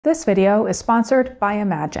This video is sponsored by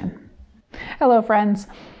Imagen. Hello friends.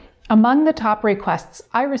 Among the top requests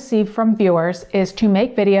I receive from viewers is to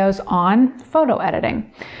make videos on photo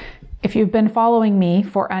editing. If you've been following me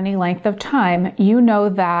for any length of time, you know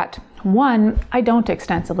that one, I don't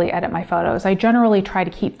extensively edit my photos. I generally try to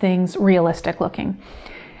keep things realistic looking.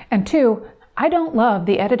 And two, I don't love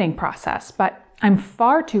the editing process, but I'm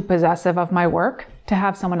far too possessive of my work to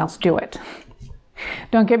have someone else do it.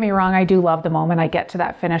 Don't get me wrong, I do love the moment I get to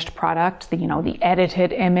that finished product, the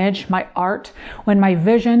edited image, my art, when my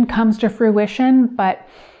vision comes to fruition, but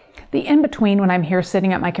the in-between when I'm here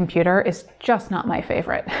sitting at my computer is just not my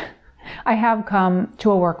favorite. I have come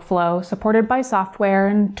to a workflow supported by software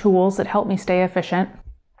and tools that help me stay efficient.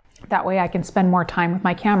 That way I can spend more time with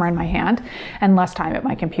my camera in my hand and less time at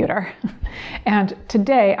my computer. And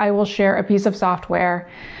today I will share a piece of software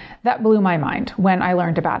that blew my mind when I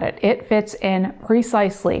learned about it. It fits in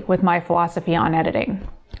precisely with my philosophy on editing,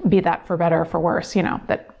 be that for better or for worse,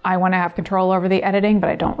 that I want to have control over the editing,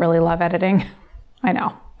 but I don't really love editing. I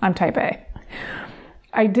know, I'm type A.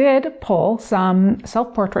 I did pull some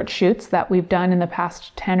self-portrait shoots that we've done in the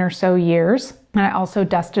past 10 or so years. And I also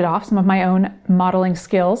dusted off some of my own modeling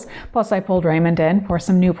skills, plus I pulled Raymond in for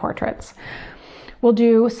some new portraits. We'll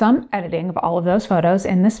do some editing of all of those photos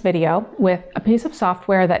in this video with a piece of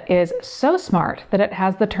software that is so smart that it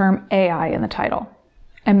has the term AI in the title.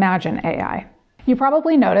 Imagen AI. You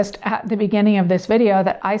probably noticed at the beginning of this video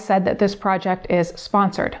that I said that this project is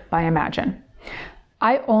sponsored by Imagen.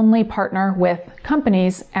 I only partner with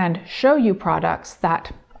companies and show you products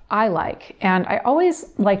that I like, and I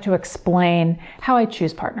always like to explain how I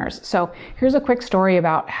choose partners. So here's a quick story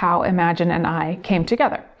about how Imagen and I came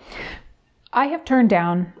together. I have turned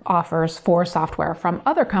down offers for software from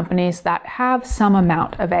other companies that have some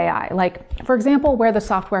amount of AI, like, for example, where the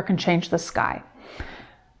software can change the sky.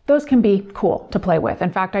 Those can be cool to play with.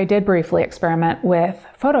 In fact, I did briefly experiment with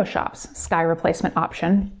Photoshop's sky replacement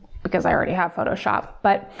option because I already have Photoshop,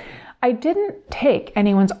 but I didn't take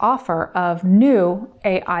anyone's offer of new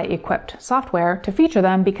AI-equipped software to feature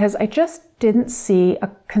them because I just didn't see a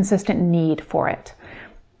consistent need for it.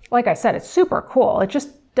 Like I said, it's super cool. It just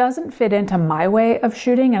doesn't fit into my way of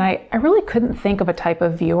shooting, and I really couldn't think of a type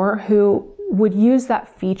of viewer who would use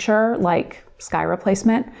that feature, like sky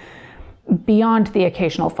replacement, beyond the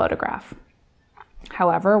occasional photograph.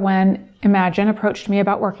 However, when Imagen approached me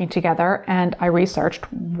about working together and I researched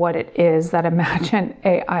what it is that Imagen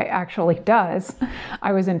AI actually does,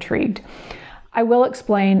 I was intrigued. I will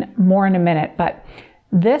explain more in a minute, but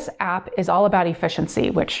this app is all about efficiency,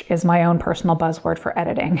 which is my own personal buzzword for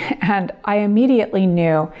editing. And I immediately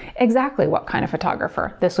knew exactly what kind of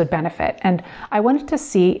photographer this would benefit. And I wanted to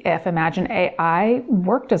see if Imagen AI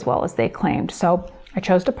worked as well as they claimed. So I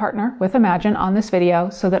chose to partner with Imagen on this video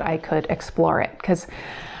so that I could explore it. Because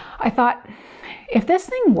I thought, if this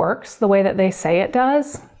thing works the way that they say it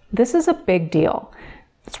does, this is a big deal.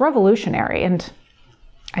 It's revolutionary. And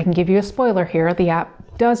I can give you a spoiler here. The app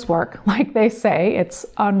does work like they say. It's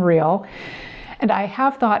unreal. And I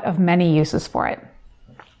have thought of many uses for it.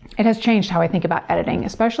 It has changed how I think about editing,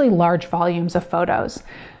 especially large volumes of photos.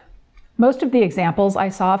 Most of the examples I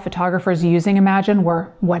saw of photographers using Imagen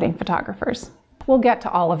were wedding photographers. We'll get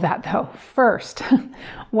to all of that though. First,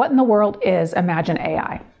 what in the world is Imagen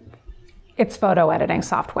AI? It's photo editing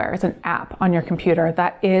software. It's an app on your computer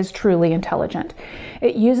that is truly intelligent.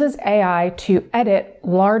 It uses AI to edit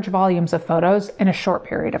large volumes of photos in a short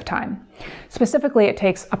period of time. Specifically, it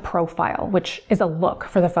takes a profile, which is a look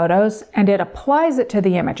for the photos, and it applies it to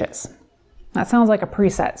the images. That sounds like a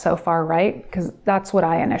preset so far, right? Because that's what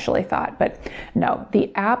I initially thought. But no,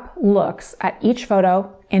 the app looks at each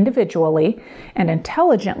photo individually and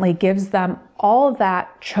intelligently gives them all of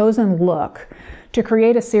that chosen look to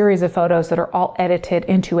create a series of photos that are all edited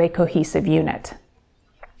into a cohesive unit.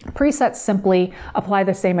 Presets simply apply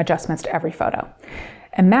the same adjustments to every photo.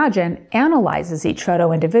 Imagen analyzes each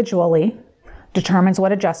photo individually, determines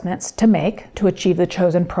what adjustments to make to achieve the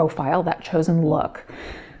chosen profile, that chosen look.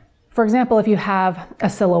 For example, if you have a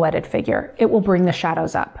silhouetted figure, it will bring the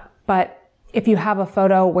shadows up. But if you have a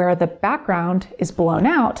photo where the background is blown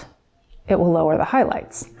out, it will lower the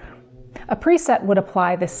highlights. A preset would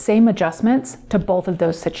apply the same adjustments to both of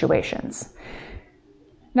those situations.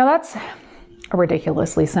 Now that's a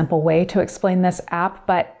ridiculously simple way to explain this app,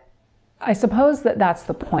 but I suppose that that's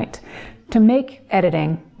the point, to make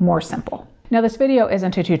editing more simple. Now this video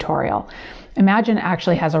isn't a tutorial. Imagen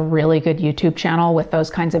actually has a really good YouTube channel with those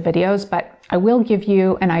kinds of videos, but I will give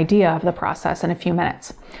you an idea of the process in a few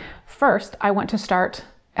minutes. First, I want to start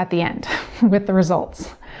at the end with the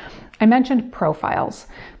results. I mentioned profiles,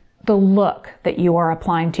 the look that you are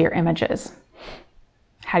applying to your images.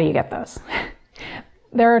 How do you get those?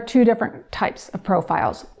 There are two different types of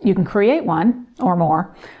profiles. You can create one or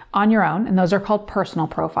more on your own, and those are called personal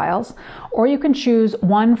profiles, or you can choose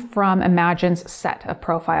one from Imagen's set of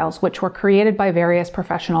profiles, which were created by various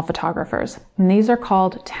professional photographers. And these are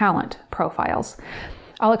called talent profiles.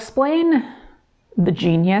 I'll explain the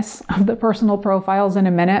genius of the personal profiles in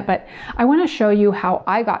a minute, but I want to show you how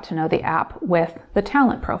I got to know the app with the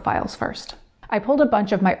talent profiles first. I pulled a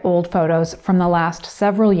bunch of my old photos from the last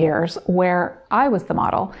several years where I was the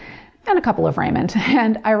model, and a couple of Raymond,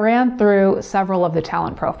 and I ran through several of the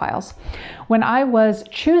talent profiles. When I was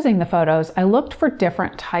choosing the photos, I looked for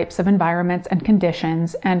different types of environments and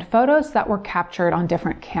conditions and photos that were captured on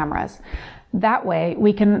different cameras. That way,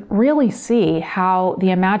 we can really see how the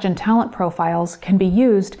Imagen talent profiles can be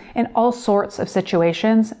used in all sorts of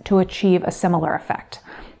situations to achieve a similar effect.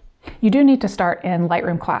 You do need to start in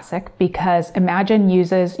Lightroom Classic because Imagen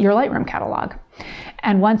uses your Lightroom catalog.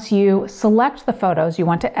 And once you select the photos you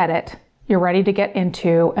want to edit, you're ready to get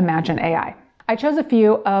into Imagen AI. I chose a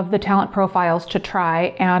few of the talent profiles to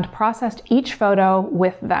try and processed each photo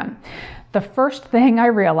with them. The first thing I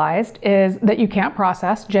realized is that you can't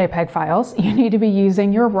process JPEG files. You need to be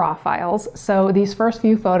using your RAW files. So these first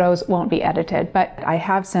few photos won't be edited, but I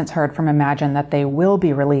have since heard from Imagen that they will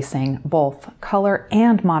be releasing both color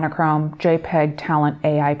and monochrome JPEG talent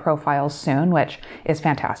AI profiles soon, which is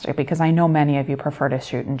fantastic because I know many of you prefer to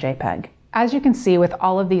shoot in JPEG. As you can see with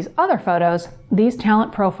all of these other photos, these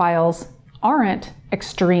talent profiles aren't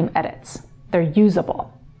extreme edits. They're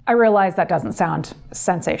usable. I realize that doesn't sound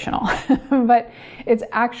sensational, but it's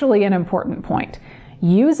actually an important point.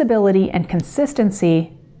 Usability and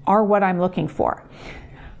consistency are what I'm looking for.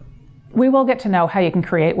 We will get to know how you can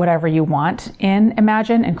create whatever you want in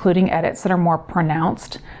Imagen, including edits that are more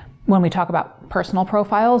pronounced when we talk about personal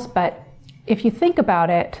profiles. But if you think about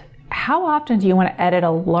it, how often do you want to edit a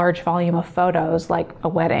large volume of photos like a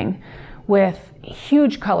wedding with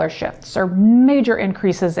huge color shifts or major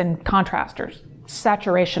increases in contrast or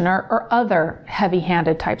saturation or other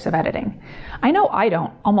heavy-handed types of editing? I know I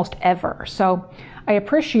don't almost ever, so I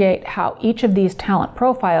appreciate how each of these talent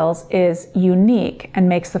profiles is unique and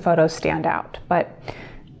makes the photos stand out, but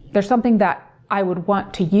there's something that I would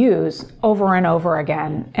want to use over and over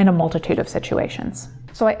again in a multitude of situations.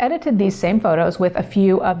 So I edited these same photos with a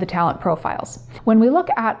few of the talent profiles. When we look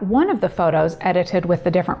at one of the photos edited with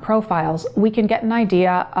the different profiles, we can get an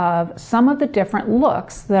idea of some of the different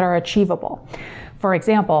looks that are achievable. For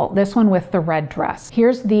example, this one with the red dress.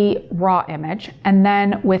 Here's the raw image, and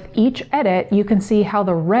then with each edit, you can see how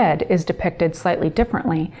the red is depicted slightly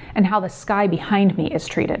differently and how the sky behind me is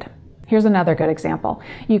treated. Here's another good example.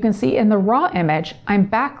 You can see in the raw image, I'm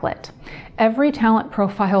backlit. Every talent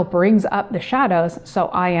profile brings up the shadows, so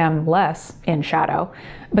I am less in shadow,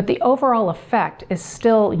 but the overall effect is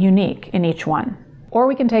still unique in each one. Or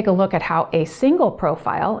we can take a look at how a single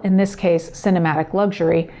profile, in this case Cinematic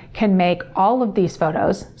Luxury, can make all of these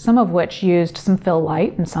photos, some of which used some fill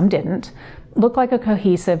light and some didn't, look like a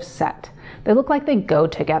cohesive set. They look like they go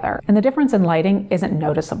together, and the difference in lighting isn't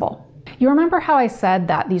noticeable. You remember how I said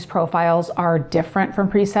that these profiles are different from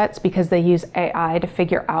presets because they use AI to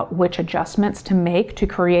figure out which adjustments to make to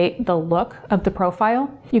create the look of the profile?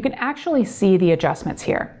 You can actually see the adjustments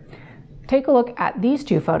here. Take a look at these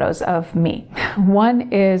two photos of me.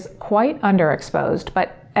 One is quite underexposed,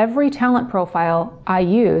 but every talent profile I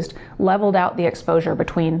used leveled out the exposure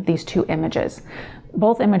between these two images.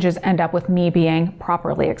 Both images end up with me being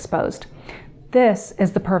properly exposed. This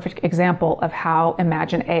is the perfect example of how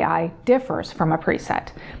Imagen AI differs from a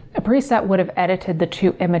preset. A preset would have edited the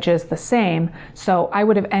two images the same, so I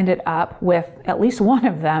would have ended up with at least one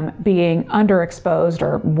of them being underexposed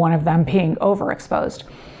or one of them being overexposed.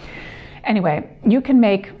 Anyway, you can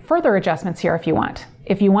make further adjustments here if you want.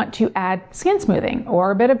 If you want to add skin smoothing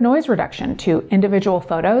or a bit of noise reduction to individual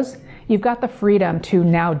photos, you've got the freedom to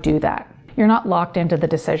now do that. You're not locked into the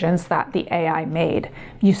decisions that the AI made.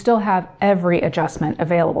 You still have every adjustment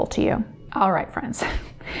available to you. All right, friends.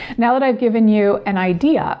 Now that I've given you an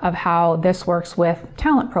idea of how this works with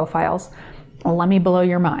talent profiles, let me blow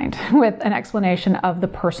your mind with an explanation of the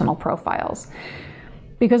personal profiles.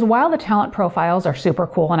 Because while the talent profiles are super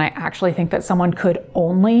cool, and I actually think that someone could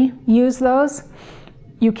only use those,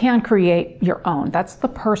 you can create your own. That's the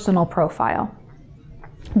personal profile.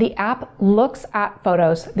 The app looks at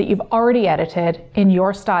photos that you've already edited in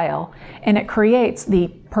your style, and it creates the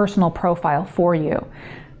personal profile for you.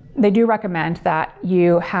 They do recommend that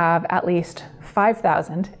you have at least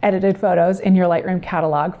 5,000 edited photos in your Lightroom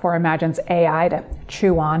catalog for Imagen's AI to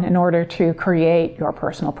chew on in order to create your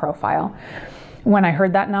personal profile. When I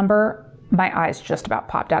heard that number, My eyes just about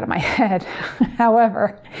popped out of my head.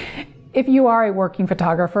 However, if you are a working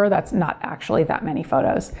photographer, that's not actually that many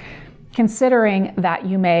photos. Considering that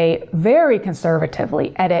you may very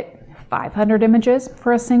conservatively edit 500 images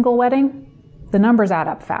for a single wedding, the numbers add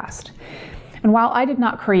up fast. And while I did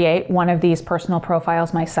not create one of these personal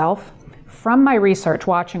profiles myself, from my research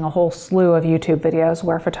watching a whole slew of YouTube videos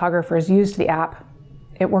where photographers used the app,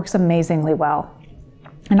 it works amazingly well.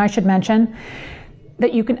 And I should mention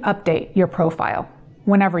that you can update your profile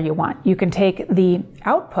whenever you want. You can take the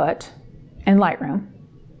output in Lightroom,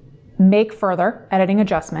 make further editing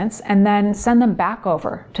adjustments, and then send them back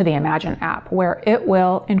over to the Imagen app where it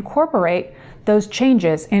will incorporate those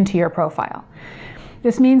changes into your profile.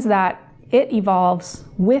 This means that it evolves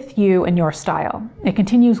with you and your style. It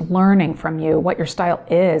continues learning from you what your style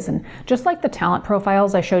is. And just like the talent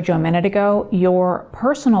profiles I showed you a minute ago, your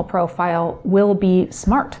personal profile will be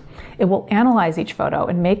smart. It will analyze each photo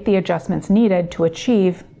and make the adjustments needed to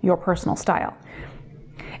achieve your personal style.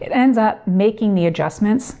 It ends up making the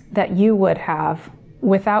adjustments that you would have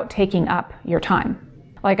without taking up your time.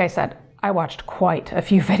 Like I said, I watched quite a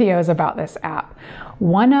few videos about this app.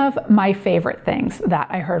 One of my favorite things that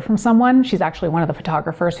I heard from someone, she's actually one of the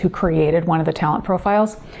photographers who created one of the talent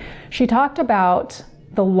profiles, she talked about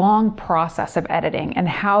the long process of editing and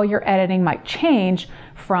how your editing might change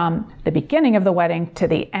from the beginning of the wedding to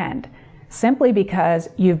the end, simply because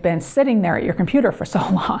you've been sitting there at your computer for so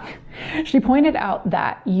long. She pointed out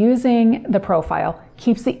that using the profile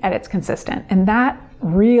keeps the edits consistent, and that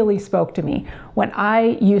really spoke to me. When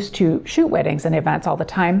I used to shoot weddings and events all the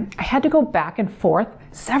time, I had to go back and forth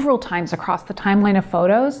several times across the timeline of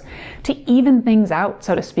photos to even things out,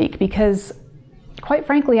 so to speak, because quite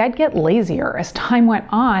frankly, I'd get lazier as time went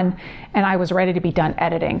on and I was ready to be done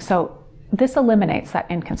editing. So this eliminates that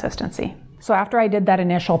inconsistency. So after I did that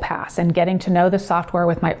initial pass and getting to know the software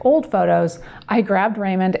with my old photos, I grabbed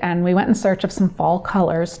Raymond and we went in search of some fall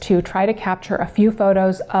colors to try to capture a few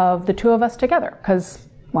photos of the two of us together because,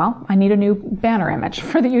 well, I need a new banner image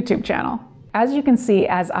for the YouTube channel. As you can see,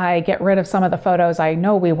 as I get rid of some of the photos I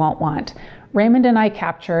know we won't want, Raymond and I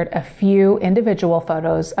captured a few individual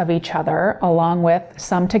photos of each other along with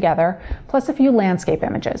some together, plus a few landscape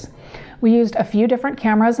images. We used a few different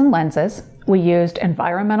cameras and lenses. We used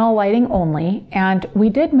environmental lighting only, and we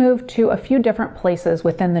did move to a few different places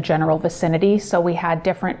within the general vicinity, so we had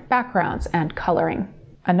different backgrounds and coloring.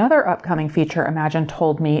 Another upcoming feature Imagen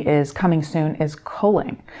told me is coming soon is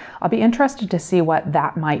culling. I'll be interested to see what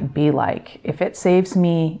that might be like. If it saves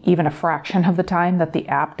me even a fraction of the time that the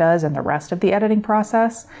app does in the rest of the editing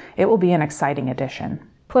process, it will be an exciting addition.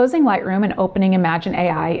 Closing Lightroom and opening Imagen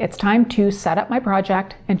AI, it's time to set up my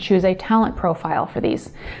project and choose a talent profile for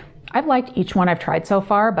these. I've liked each one I've tried so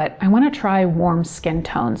far, but I want to try warm skin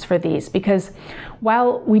tones for these because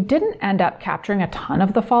while we didn't end up capturing a ton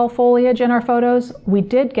of the fall foliage in our photos, we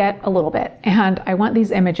did get a little bit, and I want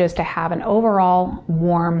these images to have an overall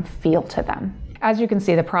warm feel to them. As you can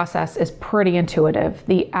see, the process is pretty intuitive.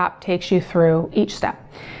 The app takes you through each step.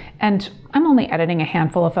 And I'm only editing a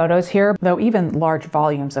handful of photos here, though even large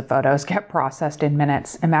volumes of photos get processed in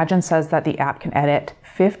minutes. Imagen says that the app can edit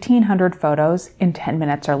 1,500 photos in 10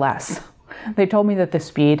 minutes or less. They told me that the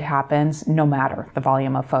speed happens no matter the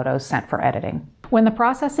volume of photos sent for editing. When the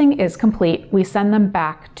processing is complete, we send them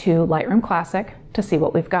back to Lightroom Classic to see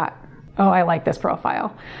what we've got. Oh, I like this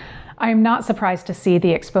profile. I'm not surprised to see the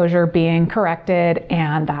exposure being corrected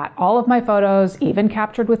and that all of my photos, even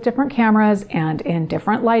captured with different cameras and in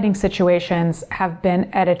different lighting situations, have been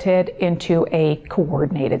edited into a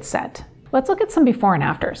coordinated set. Let's look at some before and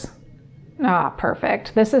afters. Ah,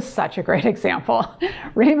 perfect. This is such a great example.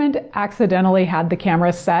 Raymond accidentally had the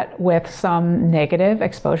camera set with some negative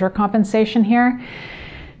exposure compensation here.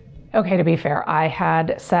 Okay, to be fair, I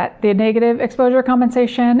had set the negative exposure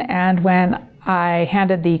compensation, and when I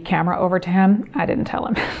handed the camera over to him, I didn't tell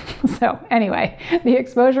him. So anyway, the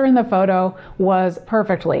exposure in the photo was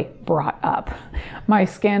perfectly brought up. My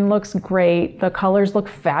skin looks great. The colors look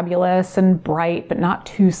fabulous and bright, but not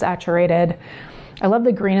too saturated. I love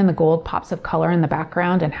the green and the gold pops of color in the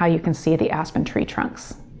background and how you can see the aspen tree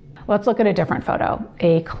trunks. Let's look at a different photo,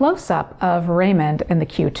 a close-up of Raymond in the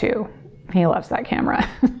Q2. He loves that camera.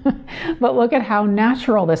 But look at how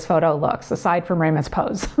natural this photo looks, aside from Raymond's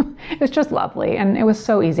pose. It's just lovely, and it was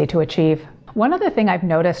so easy to achieve. One other thing I've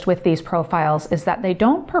noticed with these profiles is that they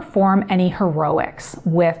don't perform any heroics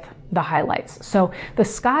with the highlights. So the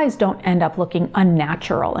skies don't end up looking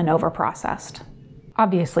unnatural and overprocessed.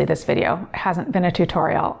 Obviously, this video hasn't been a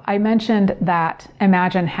tutorial. I mentioned that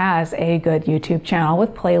Imagen has a good YouTube channel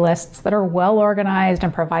with playlists that are well organized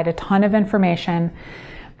and provide a ton of information.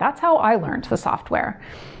 That's how I learned the software.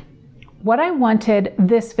 What I wanted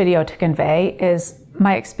this video to convey is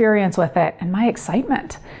my experience with it and my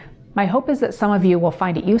excitement. My hope is that some of you will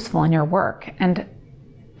find it useful in your work, and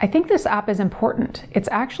I think this app is important. It's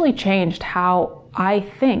actually changed how I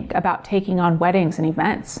think about taking on weddings and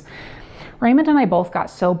events. Raymond and I both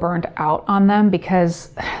got so burned out on them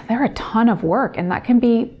because they're a ton of work and that can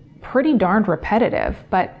be pretty darned repetitive,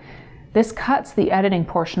 but this cuts the editing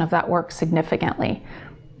portion of that work significantly.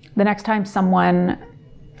 The next time someone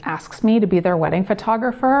asks me to be their wedding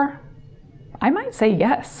photographer, I might say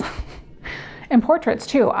yes. And portraits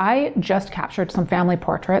too. I just captured some family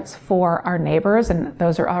portraits for our neighbors, and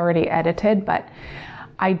those are already edited, but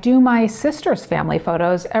I do my sister's family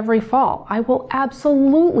photos every fall. I will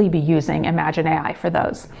absolutely be using Imagen AI for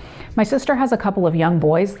those. My sister has a couple of young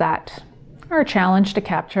boys that are a challenge to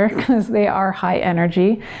capture because they are high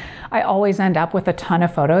energy. I always end up with a ton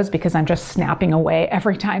of photos because I'm just snapping away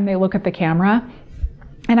every time they look at the camera.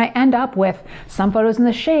 And I end up with some photos in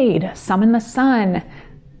the shade, some in the sun.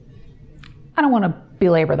 I don't want to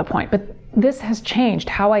belabor the point, but this has changed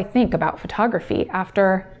how I think about photography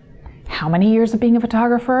after how many years of being a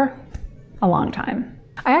photographer? A long time.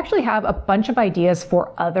 I actually have a bunch of ideas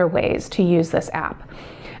for other ways to use this app.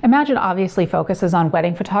 Imagen obviously focuses on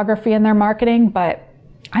wedding photography in their marketing, but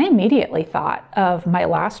I immediately thought of my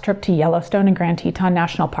last trip to Yellowstone and Grand Teton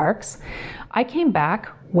National Parks. I came back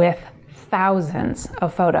with thousands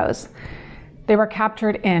of photos. They were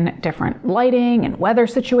captured in different lighting and weather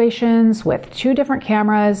situations with 2 different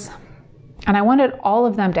cameras, and I wanted all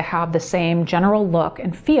of them to have the same general look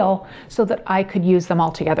and feel so that I could use them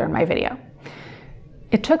all together in my video.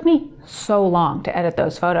 It took me so long to edit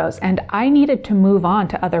those photos, and I needed to move on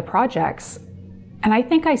to other projects, and I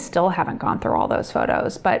think I still haven't gone through all those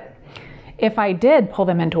photos, but if I did pull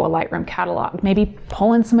them into a Lightroom catalog, maybe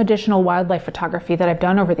pull in some additional wildlife photography that I've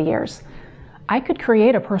done over the years, I could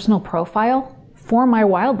create a personal profile for my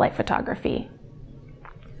wildlife photography.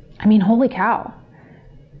 I mean, holy cow.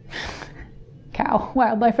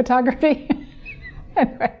 Wildlife photography.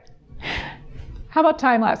 Anyway, how about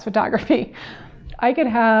time-lapse photography? I could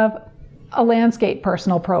have a landscape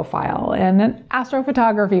personal profile and an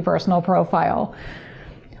astrophotography personal profile.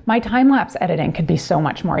 My time-lapse editing could be so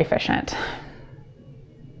much more efficient.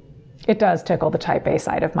 It does tickle the type A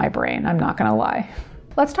side of my brain, I'm not gonna lie.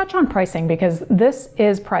 Let's touch on pricing because this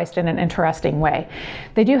is priced in an interesting way.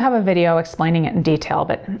 They do have a video explaining it in detail,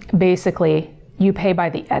 but basically you pay by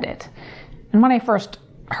the edit. And when I first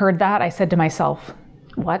heard that, I said to myself,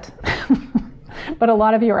 what? But a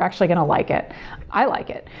lot of you are actually gonna like it. I like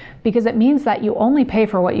it because it means that you only pay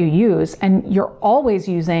for what you use and you're always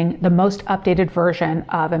using the most updated version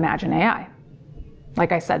of Imagen AI.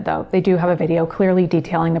 Like I said though, they do have a video clearly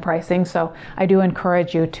detailing the pricing, so I do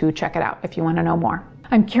encourage you to check it out if you want to know more.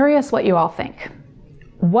 I'm curious what you all think.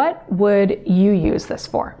 What would you use this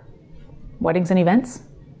for? Weddings and events?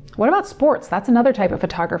 What about sports? That's another type of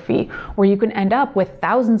photography where you can end up with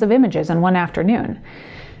thousands of images in one afternoon.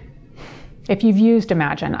 If you've used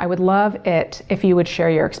Imagen, I would love it if you would share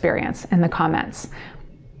your experience in the comments.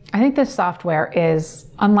 I think this software is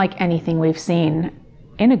unlike anything we've seen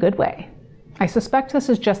in a good way. I suspect this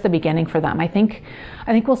is just the beginning for them. I think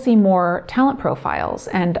we'll see more talent profiles,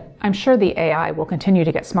 and I'm sure the AI will continue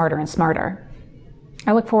to get smarter and smarter.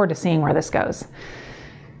 I look forward to seeing where this goes.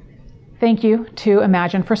 Thank you to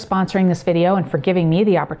Imagen for sponsoring this video and for giving me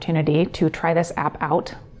the opportunity to try this app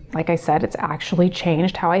out. Like I said, it's actually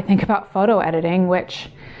changed how I think about photo editing, which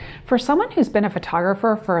for someone who's been a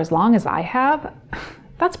photographer for as long as I have,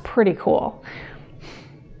 that's pretty cool.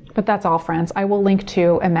 But that's all, friends. I will link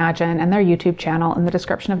to Imagen and their YouTube channel in the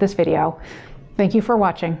description of this video. Thank you for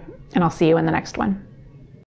watching, and I'll see you in the next one.